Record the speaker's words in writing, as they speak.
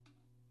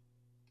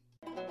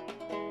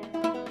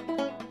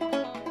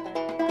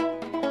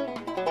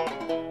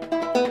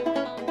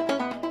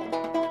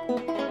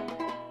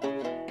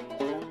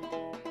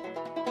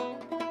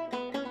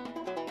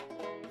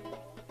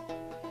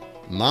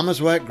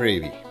Mama's White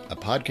Gravy, a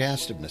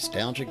podcast of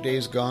nostalgic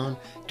days gone,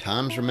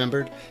 times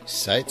remembered,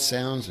 sights,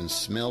 sounds, and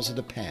smells of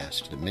the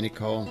past that many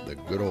call the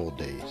good old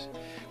days.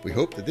 We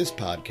hope that this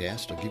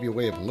podcast will give you a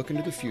way of looking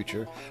to the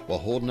future while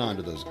holding on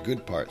to those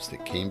good parts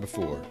that came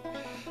before.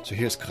 So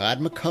here's Clyde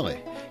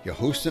McCully, your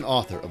host and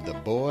author of The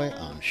Boy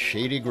on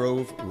Shady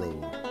Grove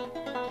Road.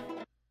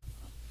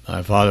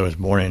 My father was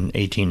born in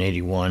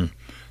 1881,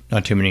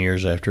 not too many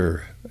years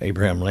after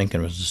Abraham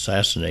Lincoln was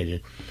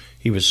assassinated.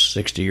 He was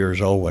 60 years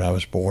old when I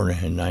was born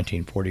in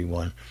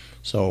 1941.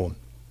 So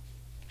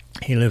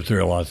he lived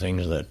through a lot of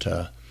things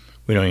that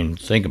we don't even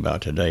think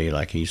about today,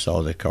 like he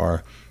saw the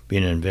car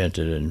being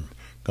invented and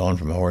gone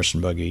from a horse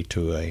and buggy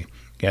to a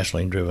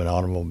gasoline-driven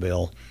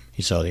automobile.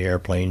 He saw the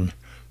airplane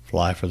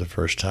fly for the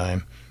first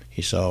time.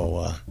 He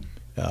saw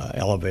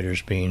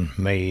elevators being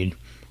made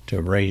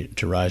to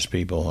raise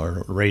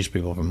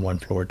people from one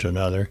floor to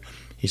another.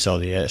 He saw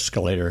the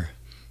escalator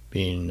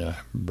being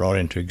brought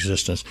into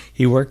existence.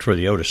 He worked for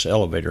the Otis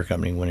Elevator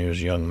Company when he was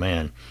a young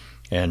man,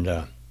 and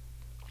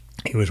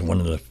he was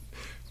one of the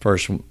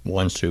first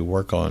ones to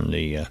work on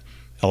the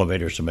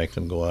elevators to make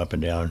them go up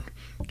and down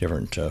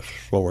different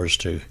floors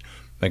to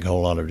make a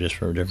whole lot of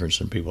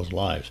difference in people's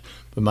lives.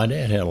 But my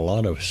dad had a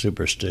lot of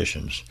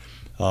superstitions.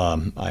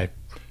 I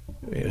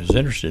was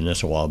interested in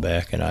this a while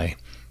back, and I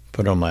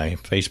put on my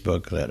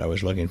Facebook that I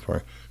was looking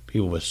for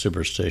people with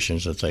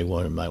superstitions that they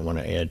might want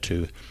to add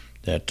to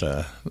that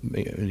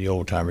the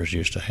old-timers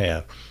used to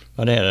have.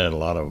 My dad had a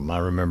lot of them. I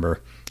remember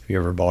if you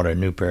ever bought a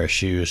new pair of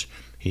shoes,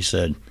 he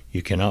said,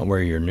 you cannot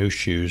wear your new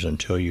shoes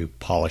until you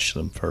polish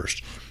them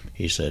first.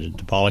 He said,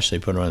 the polish they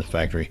put on in the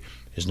factory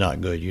is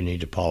not good. You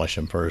need to polish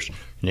them first,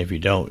 and if you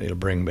don't, it'll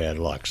bring bad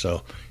luck.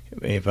 So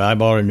if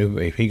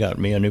he got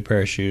me a new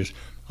pair of shoes,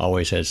 I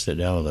always had to sit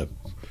down with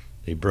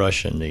the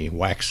brush and the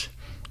wax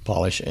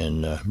polish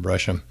and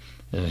brush them,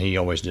 and he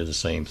always did the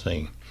same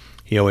thing.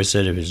 He always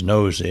said if his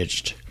nose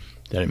itched,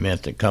 that it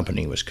meant the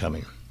company was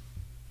coming.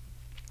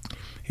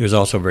 He was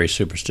also very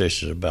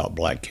superstitious about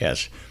black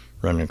cats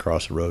running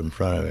across the road in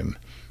front of him,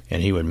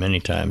 and he would many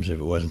times, if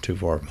it wasn't too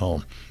far from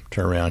home,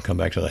 turn around, come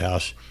back to the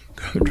house,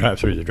 drive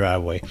through the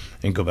driveway,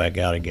 and go back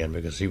out again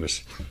because he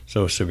was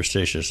so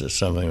superstitious that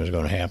something was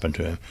going to happen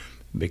to him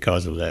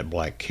because of that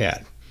black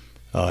cat.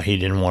 He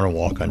didn't want to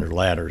walk under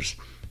ladders,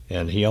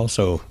 and he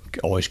also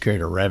always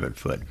carried a rabbit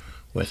foot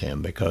with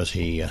him because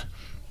he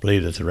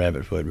believed that the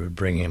rabbit foot would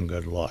bring him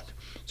good luck.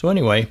 So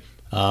anyway,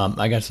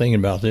 I got thinking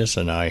about this,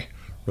 and I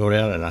wrote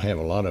out, and I have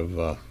a lot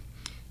of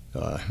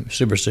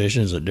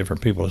superstitions that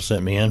different people have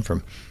sent me in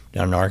from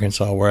down in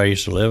Arkansas where I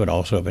used to live, and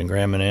also up in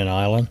Grand Manan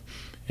Island.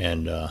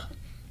 And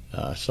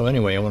so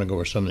anyway, I want to go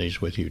over some of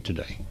these with you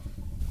today.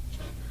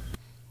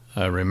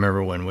 I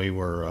remember when we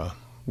were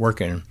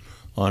working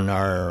on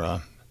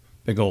our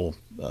big old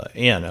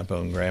inn up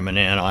on Grand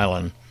Manan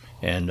Island,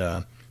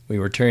 and we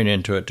were tearing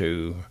into it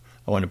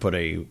I wanted to put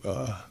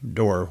a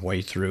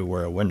doorway through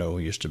where a window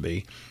used to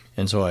be,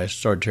 and so I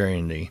started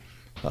tearing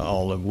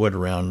all the wood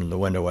around the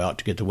window out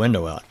to get the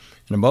window out.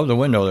 And above the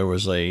window there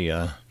was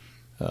a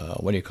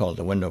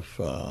the window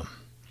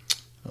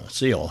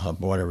seal,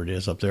 whatever it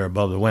is, up there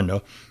above the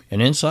window.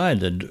 And inside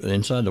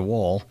the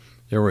wall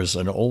there was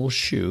an old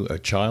shoe, a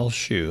child's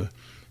shoe.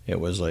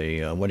 It was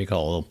a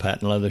little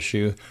patent leather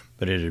shoe,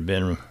 but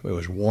it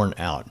was worn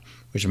out,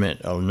 which meant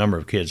a number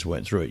of kids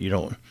went through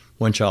it.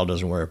 One child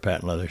doesn't wear a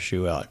patent leather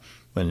shoe out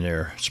when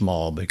they're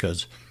small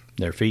because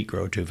their feet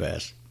grow too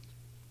fast.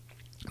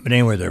 But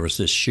anyway, there was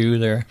this shoe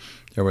there.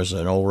 There was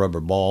an old rubber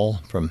ball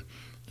from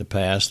the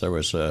past. There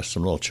was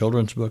some little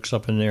children's books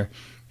up in there,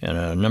 and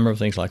a number of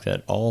things like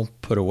that, all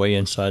put away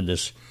inside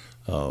this,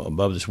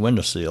 above this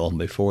windowsill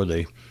before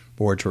the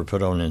boards were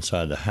put on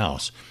inside the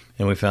house.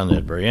 And we found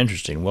that very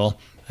interesting. Well,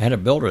 I had a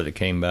builder that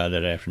came by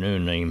that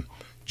afternoon named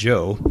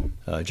Joe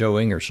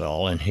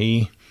Ingersoll, and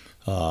he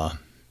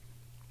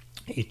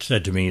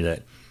said to me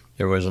that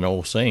there was an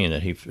old saying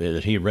that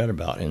he read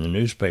about in the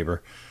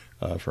newspaper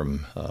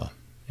from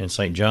in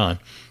St. John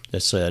that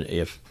said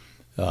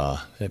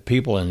that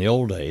people in the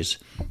old days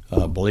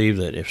believed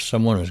that if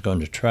someone was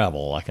going to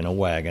travel, like in a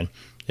wagon,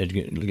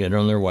 they'd get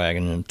on their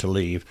wagon and to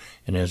leave,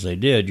 and as they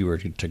did, you were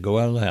to go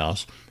out of the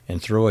house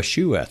and throw a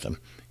shoe at them.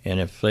 And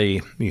if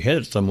you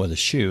hit them with a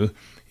shoe,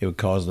 it would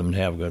cause them to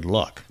have good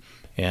luck,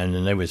 and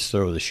then they would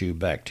throw the shoe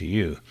back to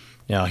you.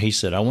 Now, he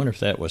said, I wonder if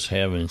that was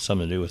having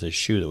something to do with this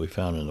shoe that we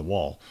found in the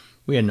wall.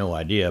 We had no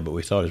idea, but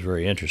we thought it was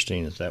very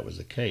interesting that was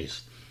the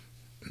case.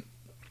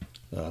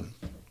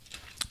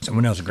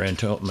 Someone else, my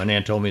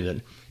aunt told me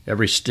that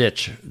every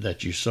stitch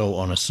that you sew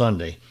on a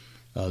Sunday,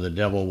 the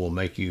devil will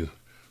make you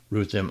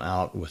root them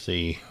out with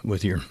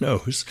your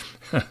nose.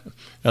 In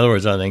other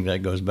words, I think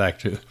that goes back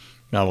to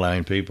not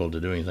allowing people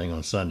to do anything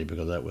on Sunday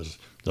because that was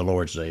the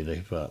Lord's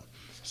Day.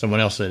 Someone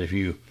else said if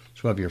you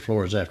sweep your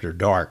floors after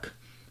dark,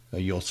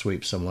 you'll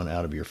sweep someone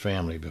out of your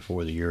family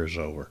before the year is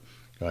over.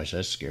 Gosh,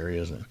 that's scary,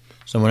 isn't it?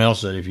 Someone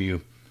else said if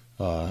you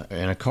riding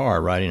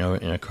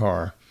in a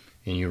car,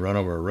 and you run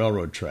over a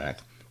railroad track,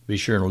 be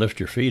sure and lift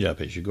your feet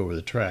up as you go over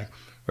the track,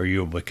 or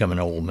you'll become an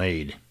old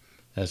maid.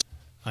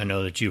 I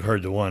know that you've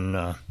heard the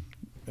one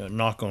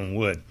knock on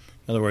wood.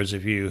 In other words,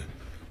 if you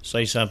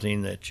say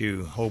something that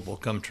you hope will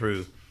come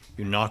true,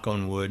 you knock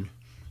on wood.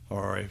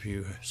 Or if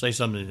you say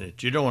something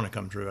that you don't want to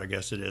come true, I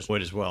guess it is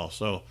wood as well.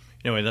 So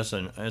anyway, that's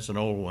an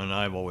old one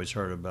I've always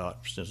heard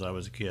about since I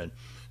was a kid.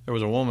 There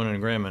was a woman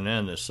in Grand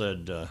Manan that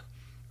said,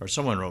 or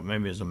someone wrote,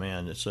 maybe it was a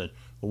man, that said,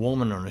 a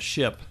woman on a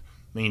ship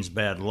means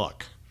bad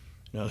luck.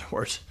 In other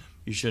words,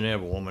 you shouldn't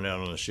have a woman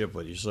out on the ship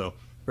with you. So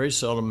very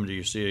seldom do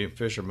you see a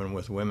fisherman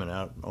with women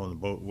out on the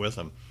boat with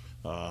them.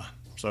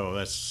 So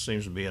that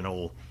seems to be an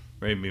old,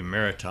 maybe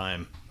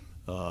maritime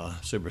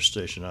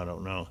superstition. I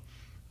don't know.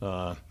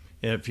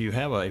 If you're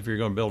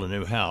going to build a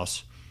new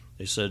house,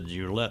 they said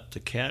you let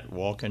the cat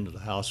walk into the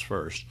house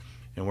first,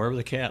 and wherever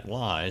the cat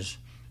lies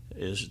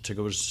is to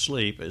go to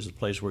sleep is the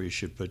place where you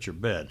should put your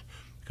bed,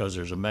 because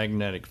there's a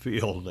magnetic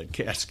field that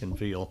cats can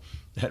feel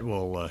that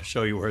will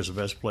show you where's the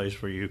best place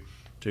for you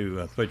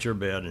to put your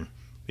bed and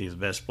be the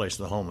best place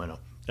in the home. And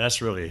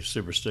that's really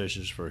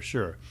superstitious for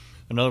sure.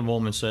 Another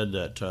woman said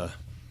that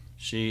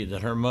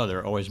that her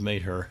mother always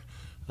made her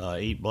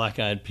eat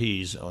black-eyed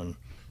peas on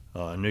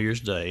New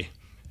Year's Day,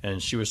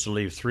 and she was to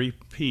leave 3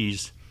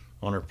 peas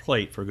on her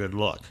plate for good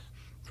luck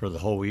for the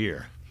whole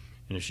year.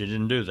 And if she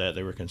didn't do that,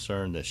 they were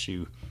concerned that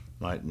she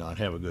might not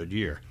have a good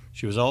year.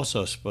 She was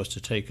also supposed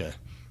to take a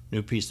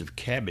new piece of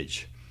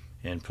cabbage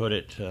and put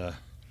it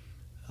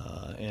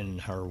in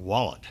her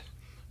wallet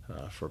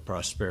for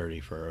prosperity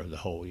for the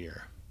whole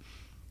year.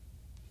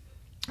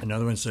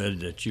 Another one said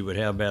that you would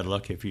have bad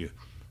luck if you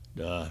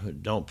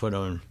don't put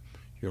on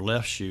your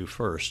left shoe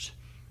first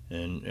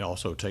and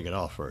also take it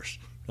off first.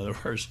 In other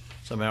words,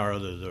 somehow or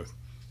other, the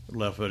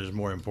left foot is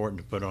more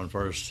important to put on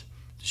first,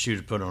 the shoe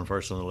to put on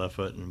first on the left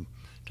foot, and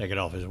take it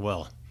off as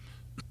well.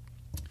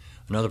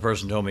 Another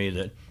person told me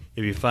that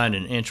if you find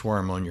an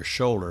inchworm on your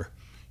shoulder,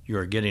 you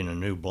are getting a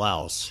new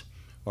blouse.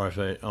 Or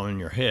if on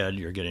your head,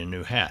 you're getting a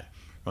new hat.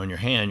 Or on your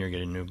hand, you're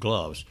getting new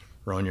gloves.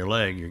 Or on your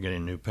leg, you're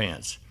getting new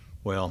pants.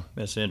 Well,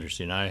 that's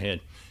interesting. I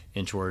had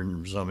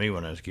inchworms on me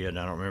when I was a kid, and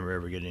I don't remember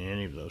ever getting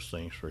any of those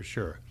things for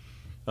sure.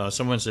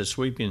 Someone said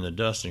sweeping the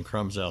dust and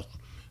crumbs out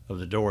of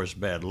the door is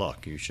bad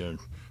luck. You should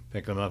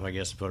pick them up, I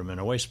guess, and put them in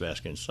a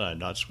wastebasket inside,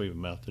 not sweep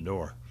them out the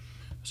door.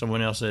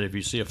 Someone else said if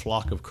you see a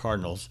flock of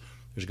cardinals,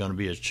 there's going to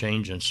be a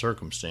change in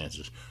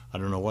circumstances. I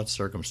don't know what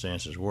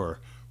circumstances were,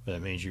 but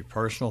that means your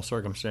personal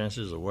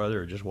circumstances, the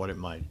weather, or just what it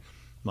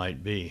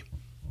might be.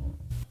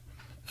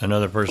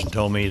 Another person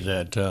told me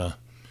that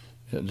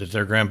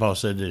their grandpa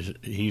said that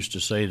he used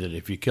to say that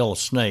if you kill a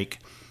snake,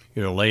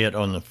 you'll lay it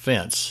on the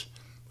fence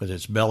with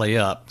its belly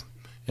up,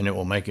 and it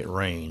will make it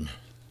rain.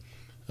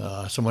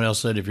 Someone else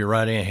said if your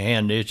right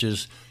hand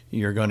itches,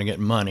 you're going to get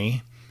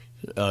money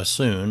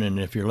soon, and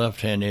if your left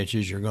hand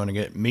itches, you're going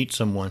to meet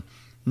someone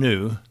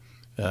new.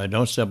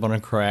 Don't step on a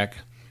crack,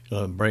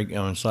 break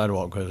on the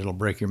sidewalk, because it'll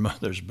break your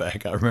mother's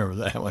back. I remember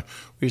that one.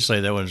 We used to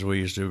say that one as we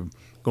used to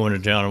go into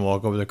town and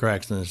walk over the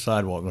cracks in the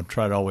sidewalk and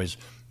try to always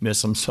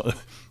miss them so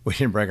we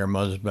didn't break our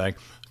mother's back.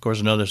 Of course,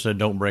 another said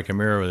don't break a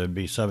mirror, or there'd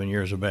be 7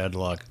 years of bad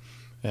luck.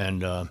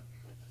 And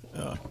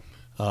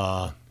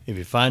if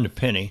you find a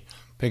penny,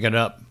 pick it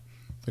up,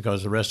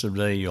 because the rest of the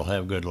day you'll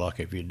have good luck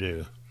if you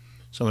do.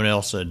 Someone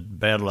else said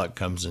bad luck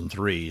comes in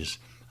threes.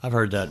 I've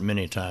heard that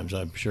many times.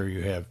 I'm sure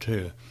you have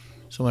too.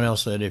 Someone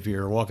else said if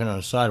you're walking on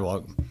a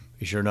sidewalk,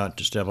 be sure not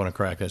to step on a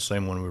crack. That's the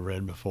same one we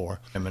read before.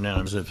 And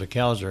bananas, if the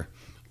cows are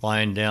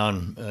lying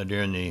down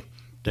during the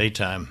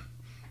daytime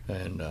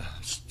and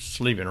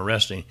sleeping or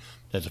resting,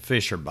 that the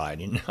fish are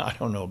biting. I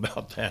don't know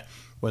about that,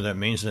 whether that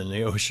means in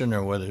the ocean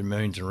or whether it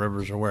means in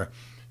rivers or where.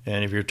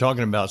 And if you're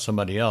talking about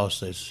somebody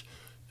else,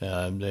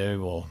 they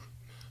will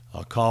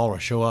call or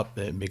show up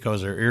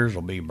because their ears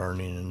will be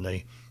burning, and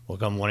they will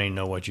come wanting to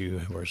know what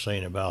you were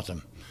saying about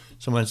them.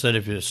 Someone said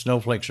if the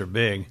snowflakes are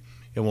big,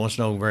 it won't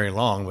snow very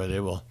long, but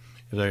it will.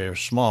 If they're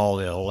small,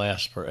 they'll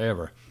last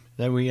forever.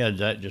 Then we had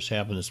that just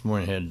happen this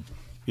morning. Had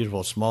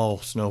beautiful small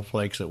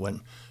snowflakes that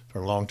went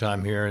for a long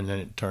time here, and then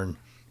it turned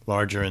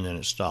larger, and then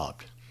it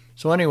stopped.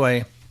 So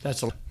anyway,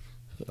 that's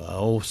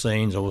old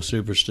sayings, old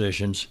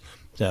superstitions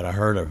that I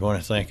heard. I want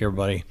to thank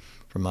everybody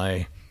from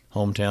my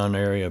hometown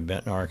area of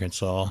Benton,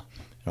 Arkansas,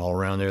 and all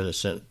around there that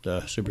sent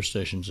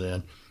superstitions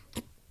in.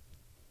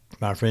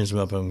 My friends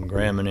up on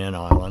Grand Manan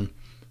Island,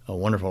 a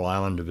wonderful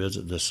island to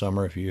visit this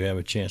summer if you have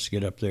a chance to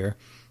get up there.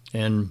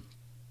 And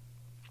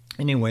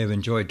anyway, I've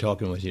enjoyed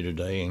talking with you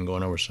today and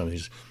going over some of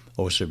these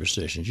old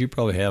superstitions. You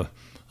probably have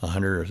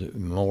 100 or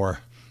more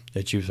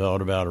that you've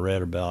thought about or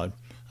read about.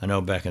 I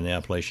know back in the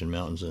Appalachian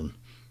Mountains and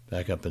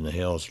back up in the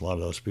hills, a lot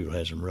of those people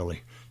had some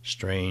really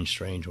strange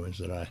ones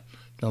that I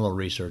done a little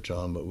research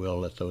on, but we'll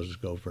let those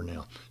go for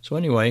now. So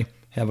anyway,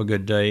 have a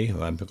good day.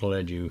 I'm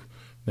glad you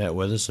met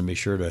with us, and be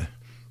sure to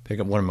pick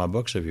up one of my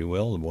books, if you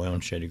will, The Boy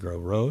on Shady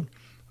Grove Road,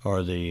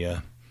 or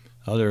the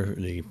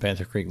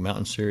Panther Creek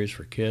Mountain series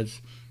for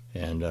kids.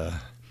 And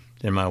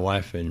then my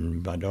wife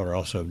and my daughter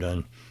also have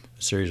done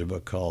a series of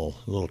books called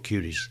Little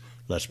Cuties,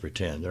 Let's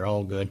Pretend. They're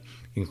all good.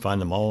 You can find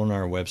them all on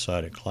our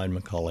website at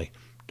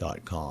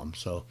ClydeMcCauley.com.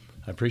 So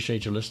I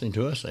appreciate you listening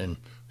to us, and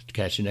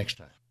catch you next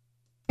time.